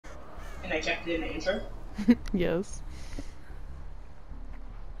and I kept it in the intro? Yes.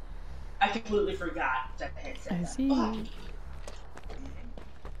 I completely forgot that I had said I that. see. Oh.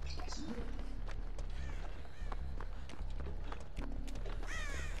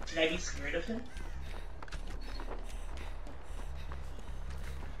 Should I be scared of him?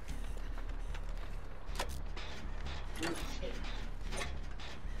 Ooh, shit.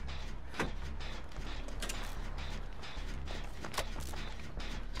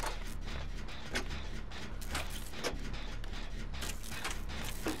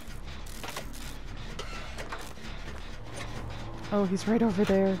 Oh, he's right over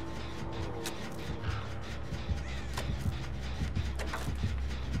there.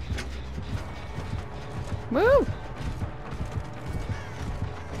 Woo!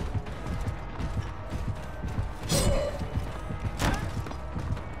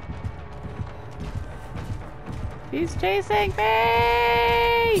 He's chasing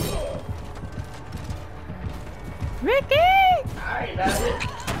me! Ricky! Alright, that's it.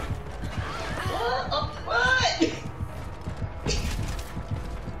 What? Oh, what?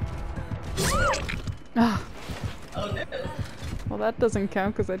 Ah, Oh no. well, that doesn't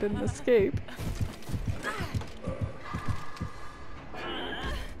count because I didn't escape.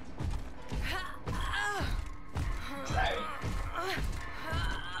 Sorry.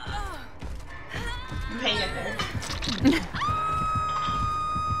 Hang in there.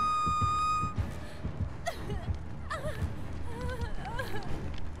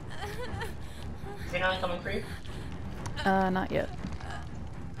 You're not coming free? Not yet.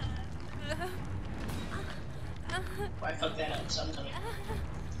 Well, I fucked that up, so I'm coming.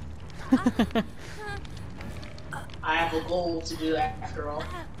 I have a goal to do after all.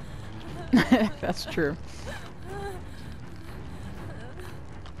 That's true.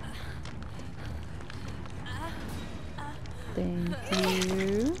 Thank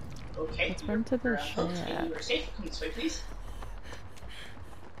you. Okay. Let's run to the unhooked shed. and you are safe. Come this way, please.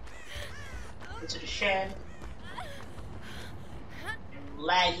 Go to the shed. And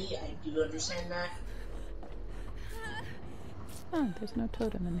laggy, I do understand that. Oh, there's no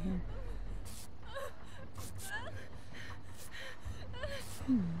totem in here.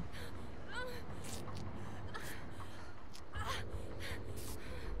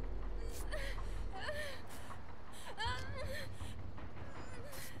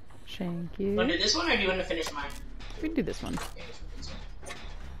 Thank you. Want to do this one or do you want to finish mine? We can do this one. Okay, this one.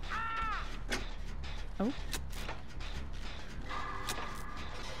 Oh.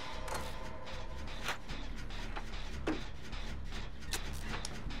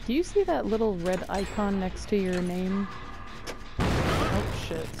 Do you see that little red icon next to your name? Oh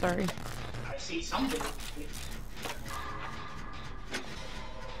shit, sorry. I see something.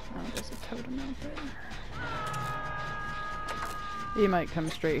 Oh, there's a totem out there. You might come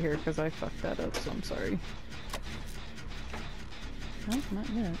straight here because I fucked that up, so I'm sorry. No, not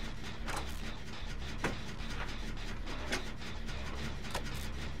yet.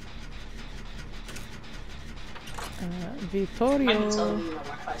 Vittorio. I can tell you my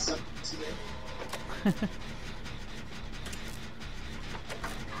Wi-Fi sucks again.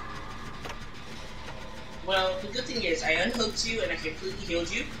 Well, the good thing is I unhooked you and I completely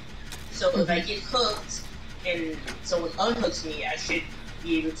healed you. So if I get hooked and someone unhooks me, I should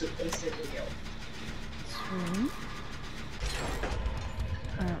be able to instantly heal. Sweet.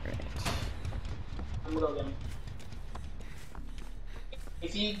 Alright. I'm gonna go get him.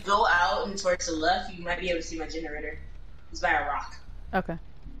 If you go out and towards the left, you might be able to see my generator. It's by a rock. Okay. I'm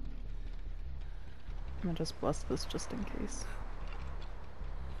gonna just bless this just in case.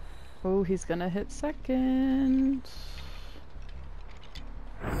 Oh, he's gonna hit second.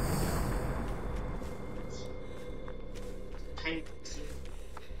 Kind of.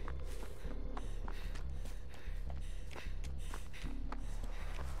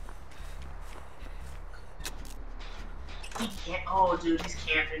 He can't. Oh, dude, he's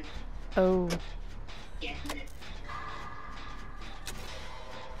camping. Oh. Camping it.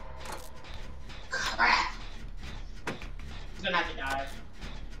 Crap. He's gonna have to die.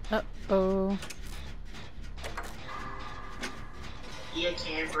 Uh-oh. He a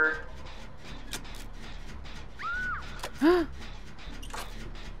camper.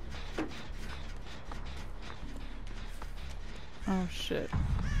 Oh shit.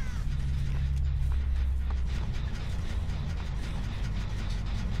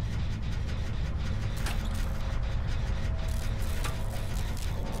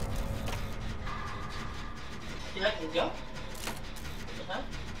 You let me go? What the hell?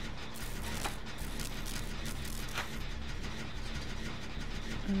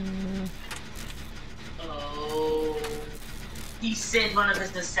 Oh. He's sent one of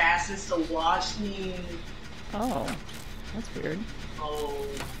his assassins to watch me. Oh, that's weird. Oh,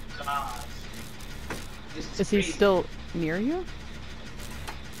 God. Is he still near you?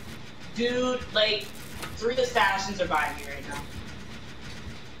 Dude, like, 3 assassins are by me right now.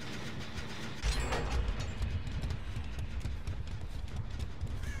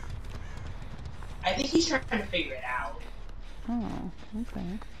 I think he's trying to figure it out. Oh,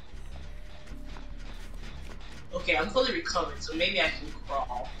 okay. Okay, I'm fully recovered, so maybe I can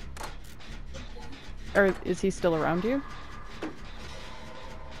crawl. Or is he still around you?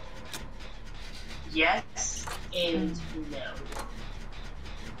 Yes and no.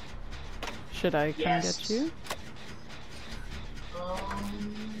 Should I come get you? I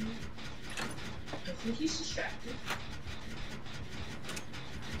think he's distracted.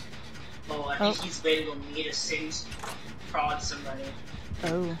 Oh, I think he's waiting on me to send prod somebody.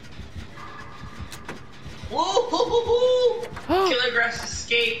 Oh. Whoa! Killer Grass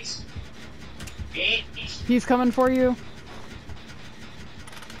escaped. Bitch. He's coming for you.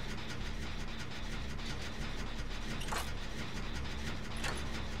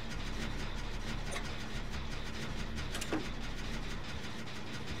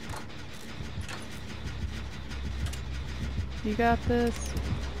 You got this.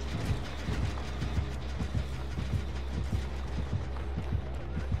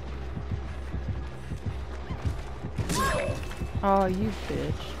 Oh, you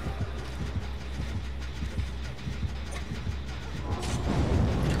bitch.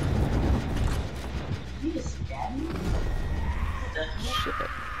 You just stabbed me? Shit.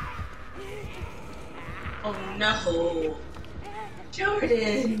 Oh no.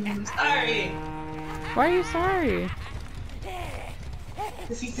 Jordan, I'm sorry. Why are you sorry?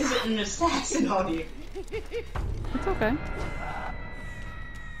 Because he isn't an assassin on you. It's okay.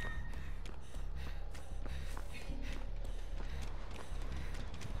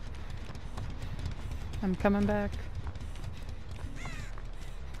 I'm coming back.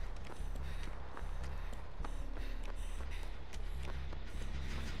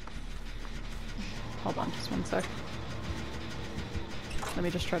 Hold on just one sec. Let me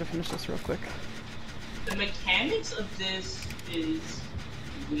just try to finish this real quick. The mechanics of this is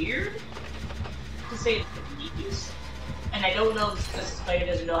weird, to say the least. And I don't know if this player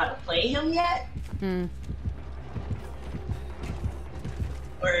doesn't know how to play him yet. Hmm.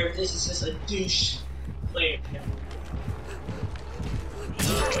 Or if this is just a douche player.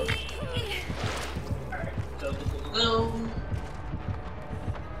 Alright, go, go, go, go.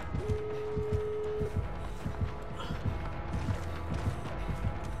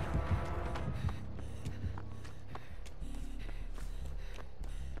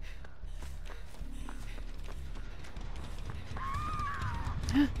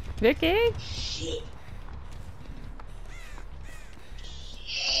 Vicky? Shit.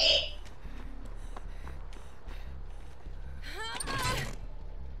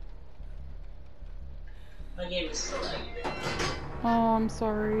 My game is so laggy, man. Oh, I'm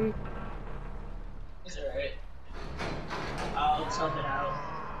sorry. It's alright. I'll tough it out.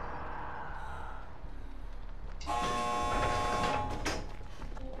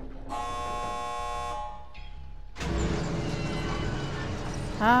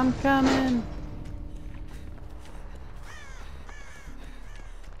 I'm coming.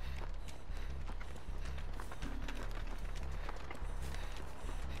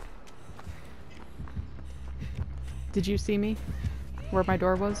 Did you see me? Where my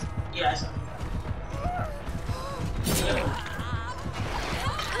door was? Yes.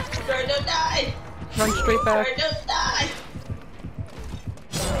 Jordan, don't die! Run straight back. Jordan, don't die!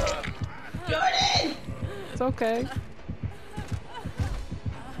 Jordan! It's okay.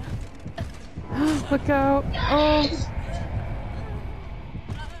 Look out. Oh.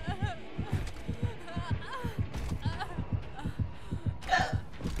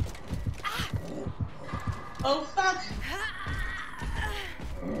 Oh fuck!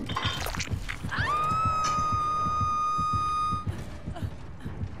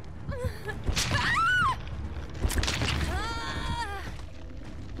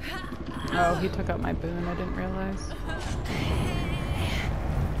 Oh, he took out my boon. I didn't realize.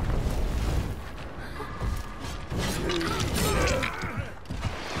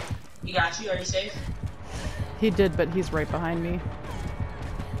 He got you? Are you safe? He did, but he's right behind me.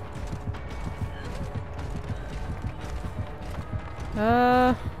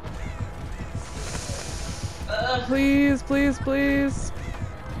 Please, please, please.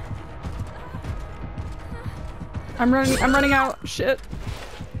 I'm running out. Shit.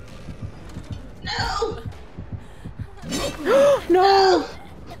 No! No!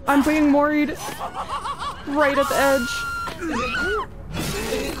 I'm being worried. Right at the edge.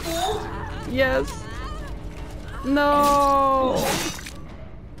 Is it cool? Yes. No.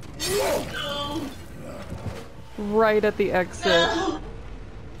 No. Right at the exit. No.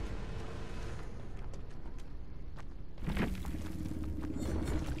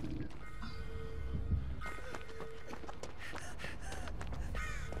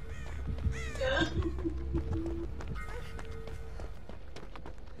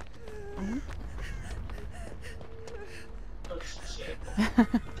 Oh shit.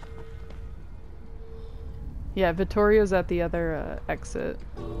 Yeah, Vittorio's at the other exit,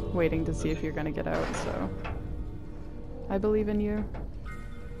 waiting to see if you're gonna get out, so... I believe in you.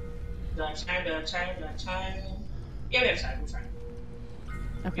 Do I time? Do I time? Do I time? Yeah, we have time. We're fine.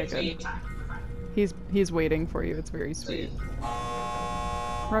 Okay, We have good. time. We're fine. He's waiting for you, it's very sweet.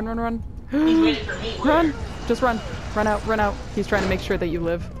 Run, run, run. He's waiting for me. Where? Run! Just run. Run out, run out. He's trying to make sure that you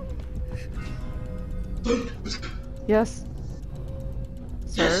live. Yes.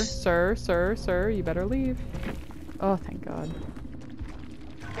 Sir, Yes. sir, you better leave. Oh, thank God.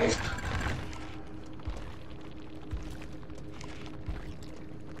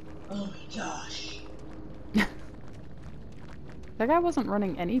 Oh my gosh. That guy wasn't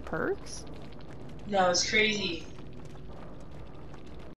running any perks? No, it's crazy.